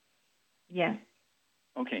 Yes.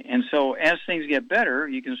 Okay, and so as things get better,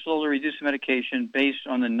 you can slowly reduce the medication based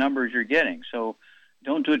on the numbers you're getting. So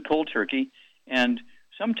don't do it cold turkey. And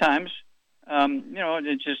sometimes,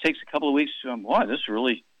 it just takes a couple of weeks to, wow, this is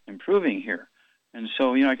really improving here. And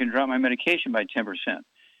so, I can drop my medication by 10%.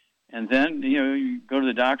 And then, you go to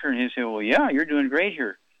the doctor and he say, well, yeah, you're doing great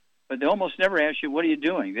here. But they almost never ask you, what are you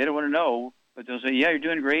doing? They don't want to know, but they'll say, yeah, you're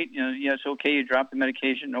doing great. Yeah, it's okay. You drop the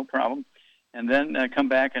medication, no problem. And then come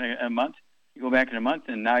back in a month. You go back in a month,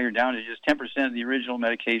 and now you're down to just 10% of the original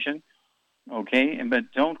medication, okay?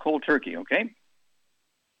 But don't cold turkey, okay?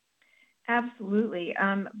 Absolutely.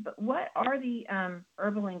 But what are the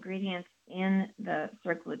herbal ingredients in the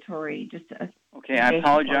Circulatory? Okay, I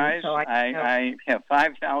apologize. I have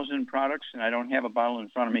 5,000 products, and I don't have a bottle in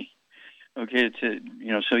front of me. Okay,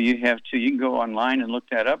 so you can go online and look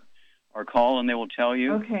that up, or call, and they will tell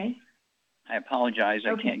you. Okay. I apologize.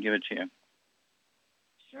 Okay. I can't give it to you.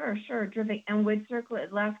 Sure, terrific. And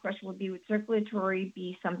last question would Circulatory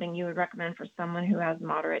be something you would recommend for someone who has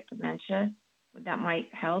moderate dementia? That might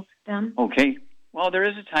help them? Okay. Well, there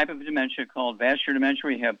is a type of dementia called vascular dementia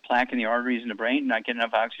where you have plaque in the arteries in the brain, not getting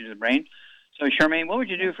enough oxygen to the brain. So, Charmaine, what would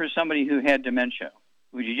you do for somebody who had dementia?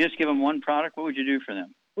 Would you just give them one product? What would you do for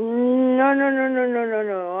them? No.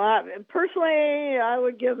 Personally, I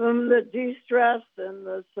would give them the de-stress and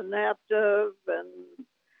the Synaptive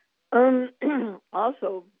and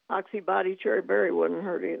also Oxy Body Cherry Berry wouldn't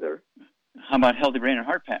hurt either. How about Healthy Brain and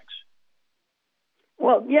Heart Packs?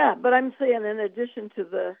 Well, yeah, but I'm saying in addition to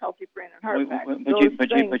the Healthy Brain and Heart Packs. But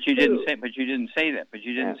you didn't say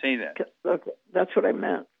that. Okay, that's what I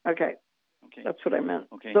meant. Okay. That's what I meant.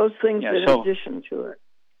 Okay. Those things in addition to it.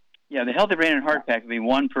 Yeah, the Healthy Brain and Heart Pack would be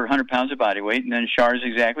 1 per 100 pounds of body weight, and then Char is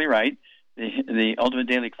exactly right. The Ultimate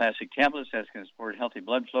Daily Classic tablets that's going to support healthy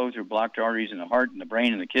blood flow through blocked arteries in the heart and the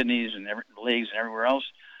brain and the kidneys and the legs and everywhere else.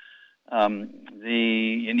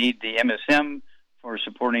 You need the MSM for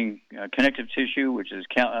supporting connective tissue, which is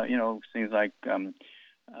things like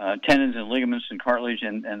tendons and ligaments and cartilage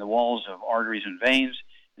and the walls of arteries and veins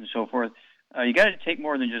and so forth. You got to take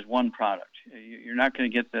more than just one product. You're not going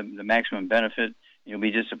to get the maximum benefit. You'll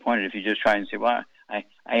be disappointed if you just try and say, well, I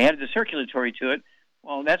added the Circulatory to it.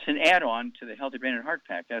 Well, that's an add-on to the Healthy Brain and Heart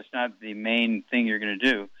Pack. That's not the main thing you're going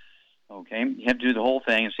to do. Okay? You have to do the whole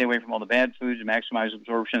thing and stay away from all the bad foods and maximize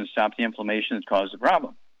absorption and stop the inflammation that causes the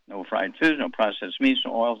problem. No fried foods, no processed meats,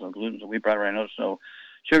 no oils, no gluten, no wheat, butter, no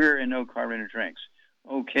sugar, and no carbonated drinks.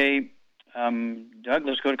 Okay, Doug,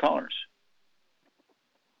 let's go to callers.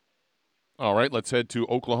 All right, let's head to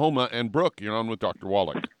Oklahoma. And Brooke, you're on with Dr.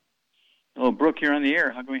 Wallach. Hello, Brooke, you're on the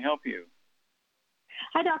air. How can we help you?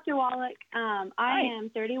 Hi, Dr. Wallach. I am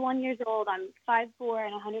 31 years old. I'm 5'4"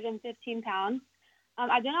 and 115 pounds.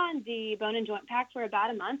 I've been on the Bone and Joint Pack for about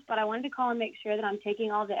a month, but I wanted to call and make sure that I'm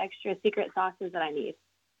taking all the extra secret sauces that I need.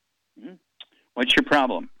 Mm-hmm. What's your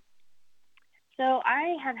problem? So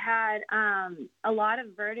I have had a lot of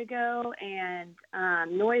vertigo and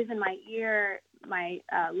noise in my ear. My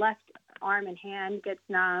left arm and hand gets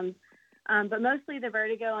numb, but mostly the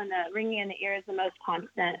vertigo and the ringing in the ear is the most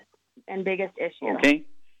constant and biggest issue. Okay.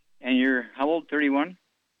 And you're how old? 31?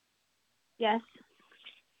 Yes.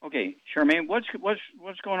 Okay, Charmaine, what's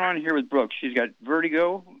going on here with Brooke? She's got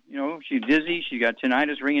vertigo. She's dizzy. She's got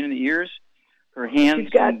tinnitus, ringing in the ears. Her hands. She's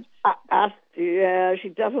got she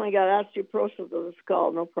definitely got osteoporosis of the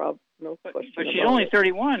skull. No problem. No question. But she's only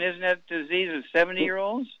 31. Isn't that disease of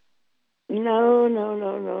 70-year-olds? No.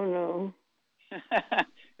 No,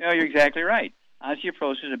 you're exactly right.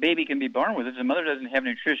 Osteoporosis, a baby can be born with it. If the mother doesn't have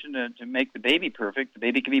nutrition to make the baby perfect, the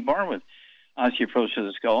baby can be born with osteoporosis of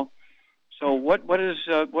the skull. So what does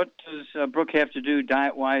Brooke have to do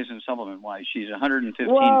diet-wise and supplement-wise? She's 115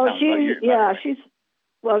 pounds.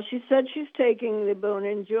 She said she's taking the Bone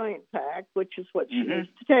and Joint Pack, which is what she needs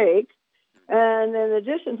to take. And in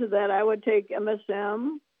addition to that, I would take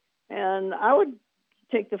MSM And I would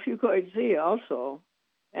take the Fucoid Z also.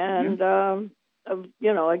 And,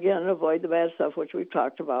 again, avoid the bad stuff, which we've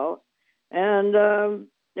talked about. And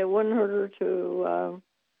it wouldn't hurt her to...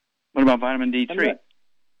 what about vitamin D3?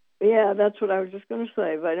 Yeah, that's what I was just going to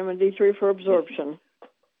say. Vitamin D3 for absorption.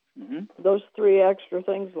 Mm-hmm. Those 3 extra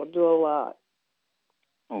things will do a lot.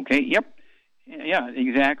 Okay, yep. Yeah,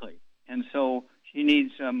 exactly. And so she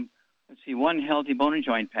needs, 1 healthy bone and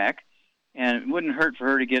joint pack. And it wouldn't hurt for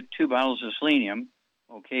her to get 2 bottles of selenium,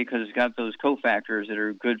 okay, because it's got those cofactors that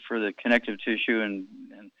are good for the connective tissue and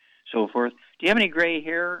so forth. Do you have any gray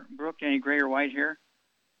hair, Brooke? Any gray or white hair?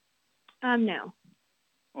 No.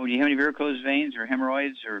 Oh, do you have any varicose veins or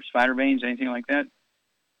hemorrhoids or spider veins, anything like that?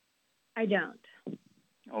 I don't.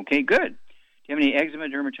 Okay, good. Do you have any eczema,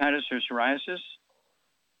 dermatitis, or psoriasis?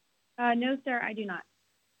 No, sir, I do not.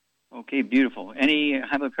 Okay, beautiful. Any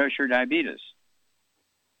high blood pressure or diabetes?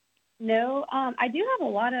 No, I do have a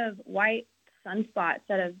lot of white sunspots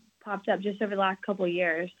that have popped up just over the last couple of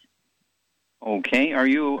years. Okay. Are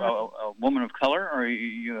you a woman of color, or are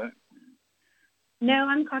you... No,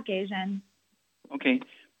 I'm Caucasian. Okay.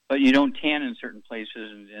 But you don't tan in certain places,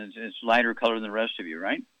 and it's lighter color than the rest of you,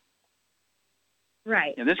 right?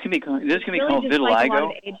 Right. Yeah, this can be called really vitiligo. Like a lot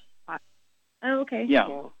of age spots. Oh, okay. Yeah.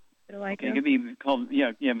 Vitiligo. Okay, it could be called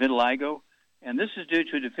vitiligo, and this is due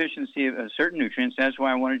to a deficiency of certain nutrients. That's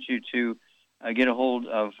why I wanted you to get a hold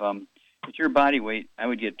of. With your body weight, I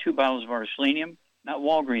would get 2 bottles of our selenium, not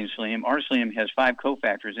Walgreens selenium. Our selenium has 5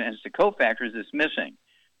 cofactors, and it's the cofactors that's missing.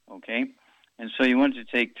 Okay, and so you want to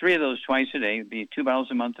take 3 of those twice a day. It'd be 2 bottles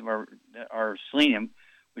a month of our selenium,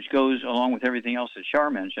 which goes along with everything else that Char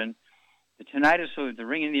mentioned. The tinnitus, so the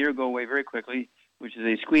ringing in the ear, go away very quickly, which is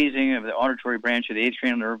a squeezing of the auditory branch of the eighth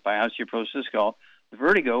cranial nerve by osteoporosis of the skull. The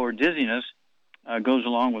vertigo or dizziness goes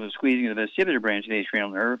along with the squeezing of the vestibular branch of the eighth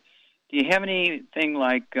cranial nerve. Do you have anything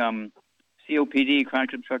like COPD,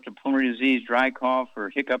 chronic obstructive pulmonary disease, dry cough, or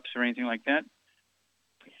hiccups, or anything like that?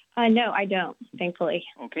 No, I don't, thankfully.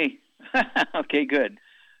 Okay. Okay, good.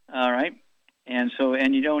 All right. And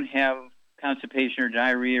you don't have constipation or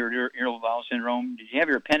diarrhea or irritable bowel syndrome. Did you have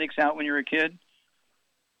your appendix out when you were a kid?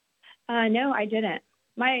 No, I didn't.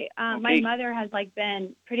 My mother has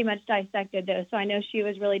been pretty much dissected though, so I know she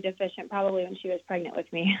was really deficient probably when she was pregnant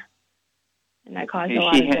with me, and that caused a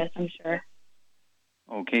lot of this, I'm sure.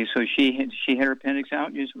 Okay, so she had her appendix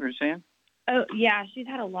out. You were saying? Oh yeah, she's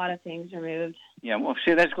had a lot of things removed. Yeah, well,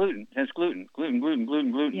 see, that's gluten. That's gluten.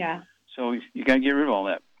 Yeah. So you got to get rid of all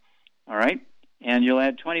that. All right, and you'll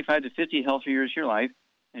add 25 to 50 healthy years to your life.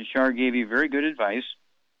 And Char gave you very good advice.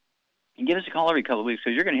 And give us a call every couple of weeks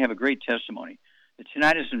because you're going to have a great testimony. The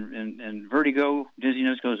tinnitus and vertigo,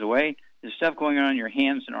 dizziness goes away. There's stuff going on in your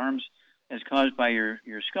hands and arms that's caused by your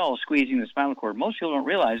skull squeezing the spinal cord. Most people don't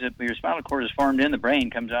realize it, but your spinal cord is formed in the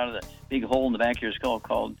brain, comes out of the big hole in the back of your skull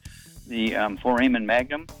called the foramen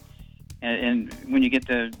magnum. And when you get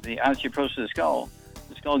the osteoporosis of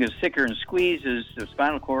the skull gets thicker and squeezes the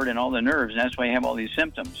spinal cord and all the nerves, and that's why you have all these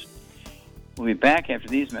symptoms. We'll be back after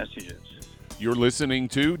these messages. You're listening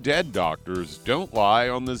to Dead Doctors Don't Lie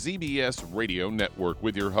on the ZBS Radio Network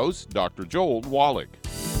with your host, Dr. Joel Wallach.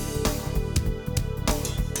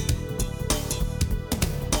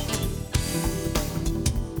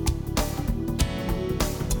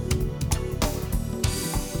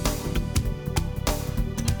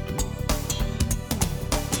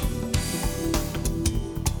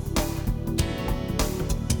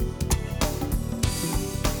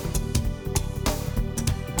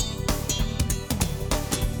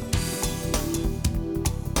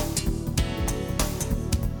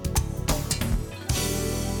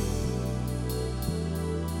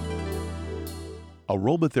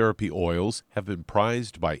 Aromatherapy oils have been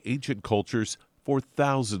prized by ancient cultures for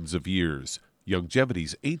thousands of years.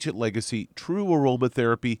 Longevity's ancient legacy, true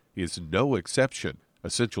aromatherapy, is no exception.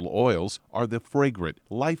 Essential oils are the fragrant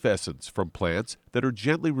life essence from plants that are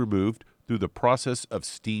gently removed through the process of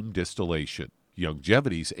steam distillation.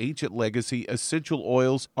 Longevity's ancient legacy essential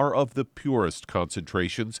oils are of the purest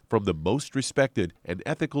concentrations from the most respected and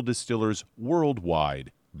ethical distillers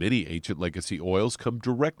worldwide. Many ancient legacy oils come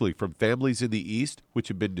directly from families in the East which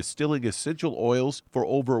have been distilling essential oils for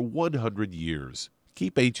over 100 years.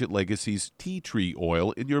 Keep Ancient Legacy's tea tree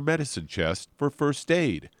oil in your medicine chest for first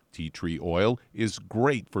aid. Tea tree oil is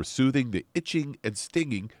great for soothing the itching and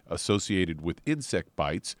stinging associated with insect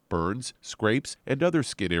bites, burns, scrapes, and other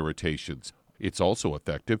skin irritations. It's also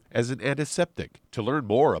effective as an antiseptic. To learn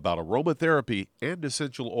more about aromatherapy and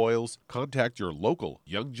essential oils, contact your local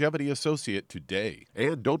Longevity associate today.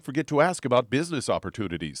 And don't forget to ask about business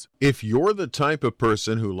opportunities. If you're the type of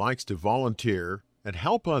person who likes to volunteer and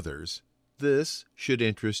help others, this should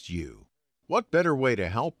interest you. What better way to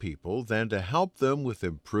help people than to help them with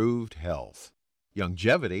improved health?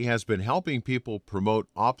 Youngevity has been helping people promote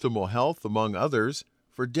optimal health, among others,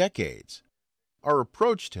 for decades. Our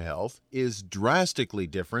approach to health is drastically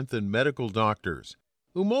different than medical doctors,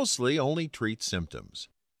 who mostly only treat symptoms.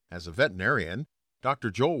 As a veterinarian,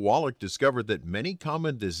 Dr. Joel Wallach discovered that many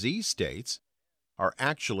common disease states are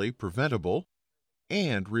actually preventable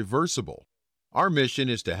and reversible. Our mission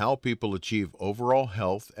is to help people achieve overall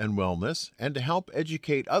health and wellness, and to help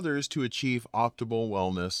educate others to achieve optimal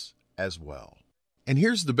wellness as well. And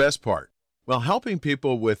here's the best part. While helping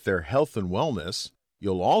people with their health and wellness,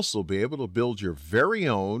 you'll also be able to build your very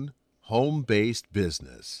own home-based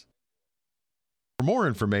business. For more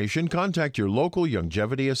information, contact your local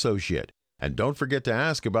Youngevity associate. And don't forget to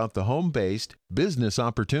ask about the home-based business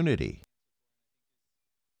opportunity.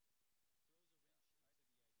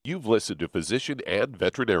 You've listened to physician and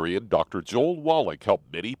veterinarian Dr. Joel Wallach help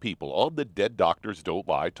many people on the Dead Doctors Don't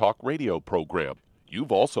Lie talk radio program.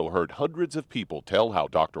 You've also heard hundreds of people tell how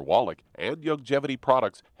Dr. Wallach and Youngevity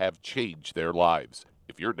products have changed their lives.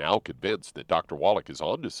 If you're now convinced that Dr. Wallach is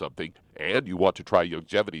onto something and you want to try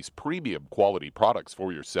Youngevity's premium quality products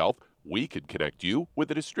for yourself, we can connect you with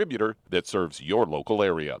a distributor that serves your local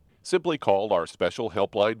area. Simply call our special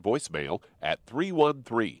helpline voicemail at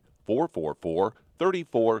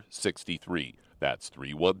 313-444-3463. That's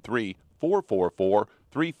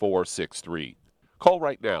 313-444-3463. Call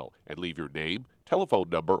right now and leave your name, telephone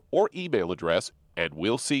number, or email address, and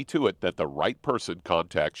we'll see to it that the right person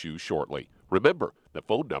contacts you shortly. Remember, the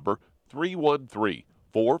phone number,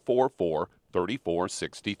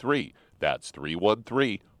 313-444-3463. That's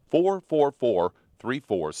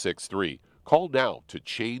 313-444-3463. Call now to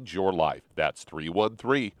change your life. That's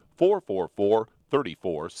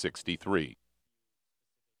 313-444-3463.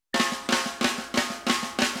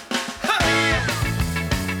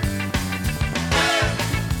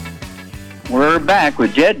 We're back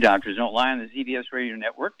with Dead Doctors Don't Lie on the ZBS Radio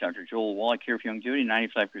Network. Dr. Joel Wallach here for Youngevity,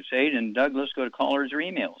 95 Crusade. And Doug, let's go to callers or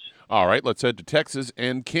emails. All right, let's head to Texas.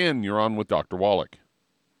 And Ken, you're on with Dr. Wallach.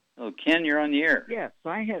 Oh, Ken, you're on the air. Yes,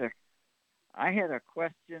 I had a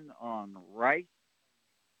question on rice.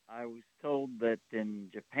 I was told that in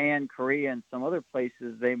Japan, Korea, and some other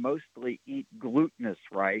places, they mostly eat glutinous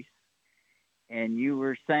rice. And you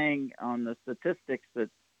were saying on the statistics that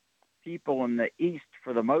people in the East,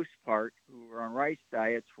 for the most part, who were on rice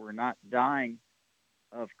diets were not dying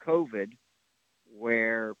of COVID,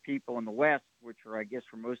 where people in the West, which are, I guess,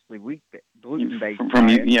 were mostly gluten-based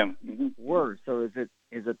diets, were. So is it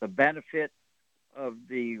the benefit of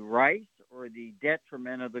the rice or the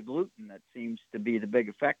detriment of the gluten that seems to be the big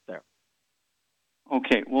effect there?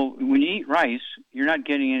 Okay, well, when you eat rice, you're not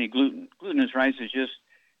getting any gluten. Glutinous rice is just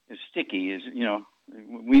as sticky as,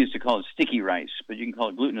 we used to call it sticky rice, but you can call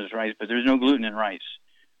it glutinous rice, but there's no gluten in rice.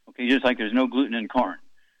 Okay, just like there's no gluten in corn.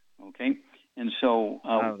 Okay, and so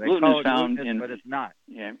gluten is found in, but it's not.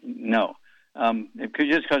 Yeah, no, just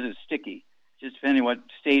because it's sticky. Just depending what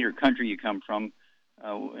state or country you come from.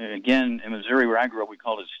 Again, in Missouri, where I grew up, we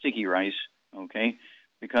called it sticky rice. Okay,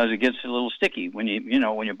 because it gets a little sticky when you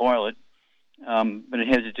boil it. But it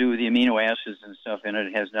has to do with the amino acids and stuff in it.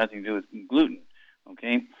 It has nothing to do with gluten.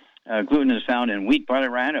 Okay. Gluten is found in wheat, barley,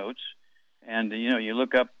 rye, and oats, and you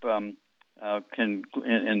look up and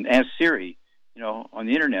ask Siri, on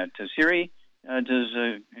the internet. Siri,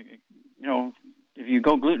 if you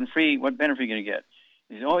go gluten free, what benefit are you going to get?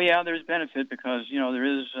 He says, oh yeah, there's benefit because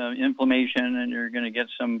there is inflammation, and you're going to get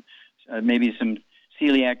some maybe some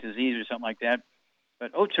celiac disease or something like that.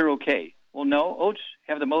 But oats are okay. Well, no, oats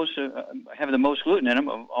have the most gluten in them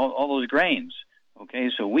of all those grains.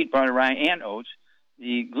 Okay, so wheat, barley, rye, and oats.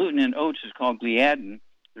 The gluten in oats is called gliadin.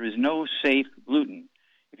 There is no safe gluten.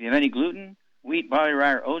 If you have any gluten, wheat, barley,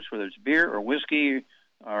 rye, or oats, whether it's beer or whiskey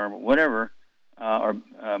or whatever, or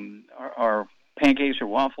pancakes or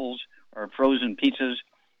waffles or frozen pizzas,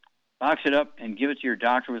 box it up and give it to your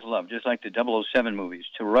doctor with love, just like the 007 movies.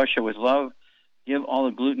 To Russia with love, give all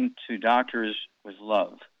the gluten to doctors with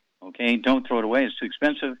love. Okay, don't throw it away. It's too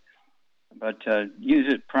expensive, but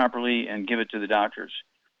use it properly and give it to the doctors.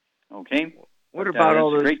 Okay? What about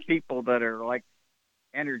all those people that are like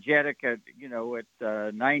energetic at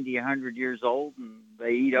 90, 100 years old, and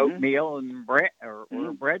they eat oatmeal and bread or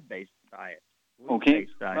a bread-based diet? Okay.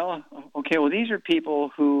 Well, these are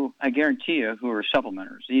people who, I guarantee you, who are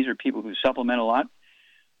supplementers. These are people who supplement a lot.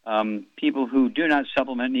 People who do not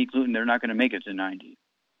supplement and eat gluten, they're not going to make it to 90.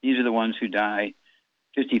 These are the ones who die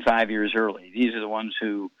 55 years early. These are the ones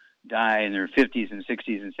who die in their 50s and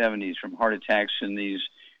 60s and 70s from heart attacks and these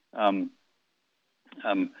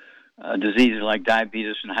diseases like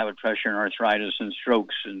diabetes and high blood pressure and arthritis and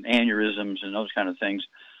strokes and aneurysms and those kind of things,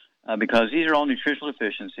 because these are all nutritional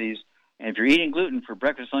deficiencies. And if you're eating gluten for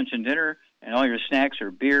breakfast, lunch, and dinner, and all your snacks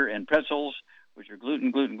are beer and pretzels, which are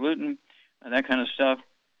gluten, that kind of stuff,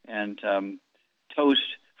 and toast,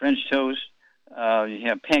 French toast, you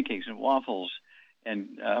have pancakes and waffles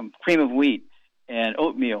and cream of wheat and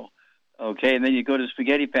oatmeal, okay? And then you go to the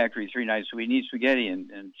spaghetti factory 3 nights a week and eat spaghetti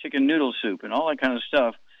and chicken noodle soup and all that kind of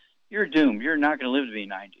stuff. You're doomed. You're not going to live to be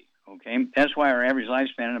 90, okay? That's why our average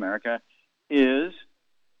lifespan in America is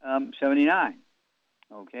 79,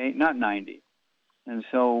 okay, not 90. And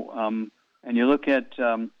so, and you look at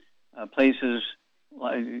places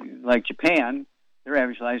like Japan, their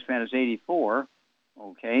average lifespan is 84,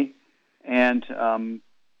 okay, and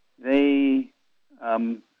they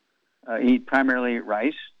eat primarily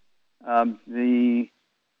rice. The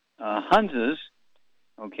Hunzas,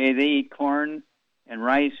 okay, they eat corn and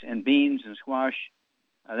rice and beans and squash,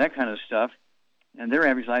 that kind of stuff, and their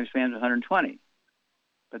average lifespan is 120.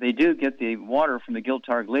 But they do get the water from the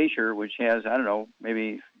Giltar Glacier, which has, I don't know,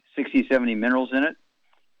 maybe 60, 70 minerals in it.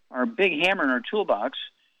 Our big hammer in our toolbox,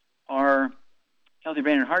 our Healthy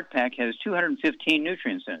Brain and Heart Pack, has 215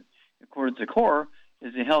 nutrients in it. Of course, the core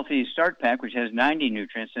is the Healthy Start Pack, which has 90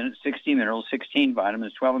 nutrients in it, 60 minerals, 16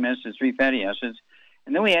 vitamins, 12 amino acids, 3 fatty acids.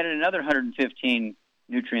 And then we added another 115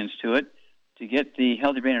 nutrients to it to get the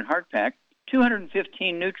Healthy Brain and Heart Pack,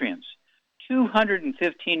 215 nutrients.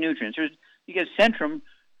 215 nutrients. You get Centrum,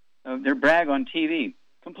 their brag on TV.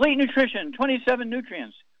 Complete nutrition, 27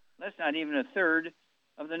 nutrients. That's not even a third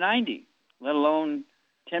of the 90, let alone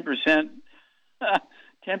 10%,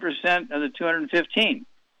 10% of the 215,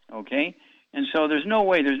 okay? And so there's no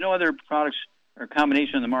way, there's no other products or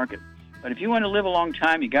combination on the market. But if you want to live a long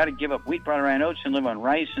time, you got to give up wheat, brown, rye, and oats and live on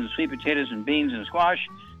rice and sweet potatoes and beans and squash.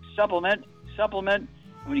 Supplement. And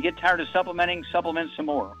when you get tired of supplementing, supplement some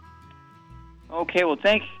more. Okay, well,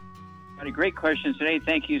 great questions today.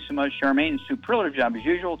 Thank you so much, Charmaine. Superlative job as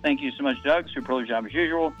usual. Thank you so much, Doug. Superlative job as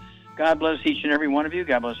usual. God bless each and every one of you.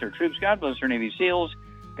 God bless our troops. God bless our Navy SEALs.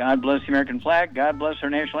 God bless the American flag. God bless our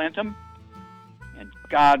national anthem. And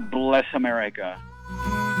God bless America.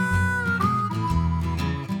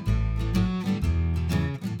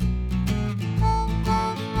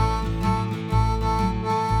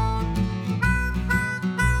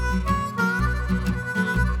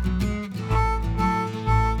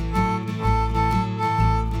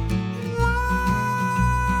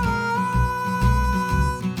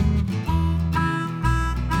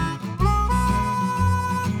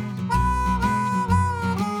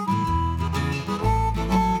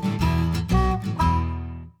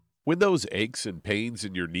 When those aches and pains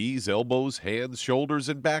in your knees, elbows, hands, shoulders,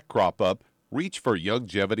 and back crop up, reach for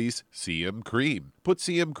Youngevity's CM Cream. Put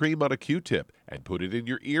CM Cream on a Q-tip and put it in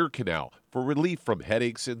your ear canal for relief from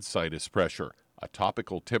headaches and sinus pressure. A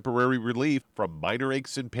topical temporary relief from minor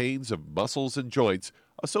aches and pains of muscles and joints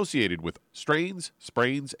associated with strains,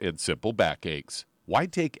 sprains, and simple backaches. Why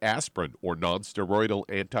take aspirin or non-steroidal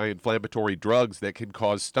anti-inflammatory drugs that can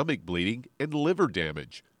cause stomach bleeding and liver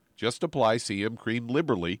damage? Just apply CM Cream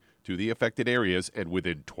liberally to the affected areas, and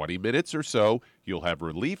within 20 minutes or so, you'll have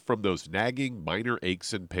relief from those nagging minor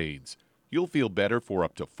aches and pains. You'll feel better for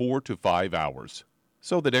up to 4 to 5 hours.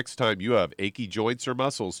 So the next time you have achy joints or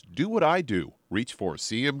muscles, do what I do. Reach for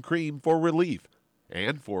CM Cream for relief.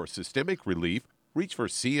 And for systemic relief, reach for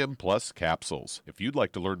CM Plus capsules. If you'd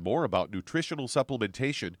like to learn more about nutritional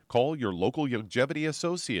supplementation, call your local Youngevity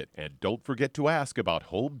associate, and don't forget to ask about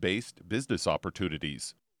home-based business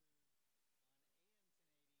opportunities.